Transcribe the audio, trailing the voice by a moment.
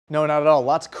No, not at all.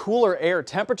 Lots cooler air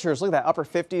temperatures. Look at that, upper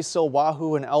 50s still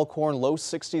Wahoo and Elkhorn, low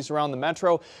 60s around the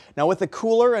metro. Now with the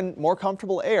cooler and more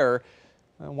comfortable air,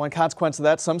 one consequence of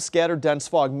that, some scattered dense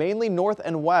fog, mainly north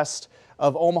and west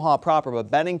of Omaha proper,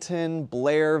 but Bennington,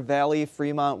 Blair, Valley,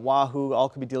 Fremont, Wahoo all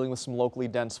could be dealing with some locally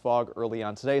dense fog early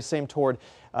on today. Same toward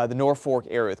the Norfolk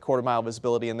area with quarter-mile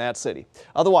visibility in that city.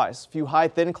 Otherwise, a few high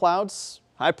thin clouds.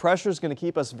 High pressure is going to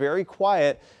keep us very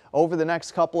quiet over the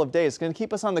next couple of days. It's going to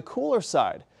keep us on the cooler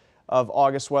side of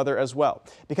August weather as well.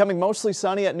 Becoming mostly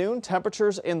sunny at noon,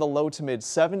 temperatures in the low to mid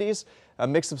 70s. A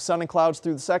mix of sun and clouds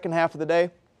through the second half of the day.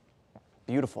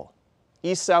 Beautiful.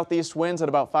 East-southeast winds at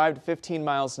about 5 to 15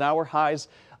 miles an hour. Highs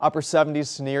upper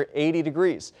 70s to near 80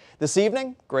 degrees. This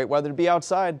evening, great weather to be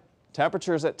outside.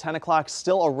 Temperatures at 10 o'clock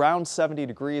still around 70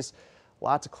 degrees.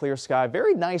 Lots of clear sky.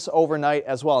 Very nice overnight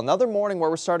as well. Another morning where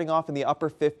we're starting off in the upper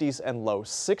 50s and low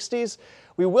 60s.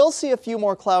 We will see a few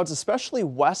more clouds, especially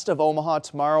west of Omaha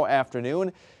tomorrow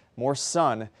afternoon. More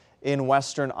sun in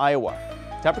western Iowa.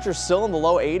 Temperatures still in the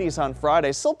low 80s on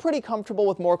Friday. Still pretty comfortable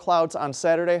with more clouds on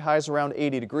Saturday. Highs around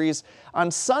 80 degrees.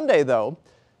 On Sunday, though,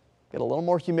 get a little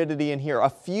more humidity in here. A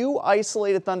few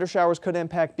isolated thunder showers could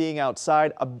impact being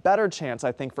outside. A better chance,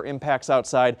 I think, for impacts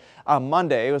outside on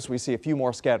Monday as we see a few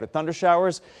more scattered thunder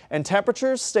showers. And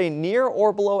temperatures stay near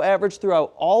or below average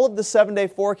throughout all of the 7-day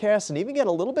forecast and even get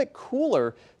a little bit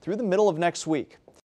cooler through the middle of next week.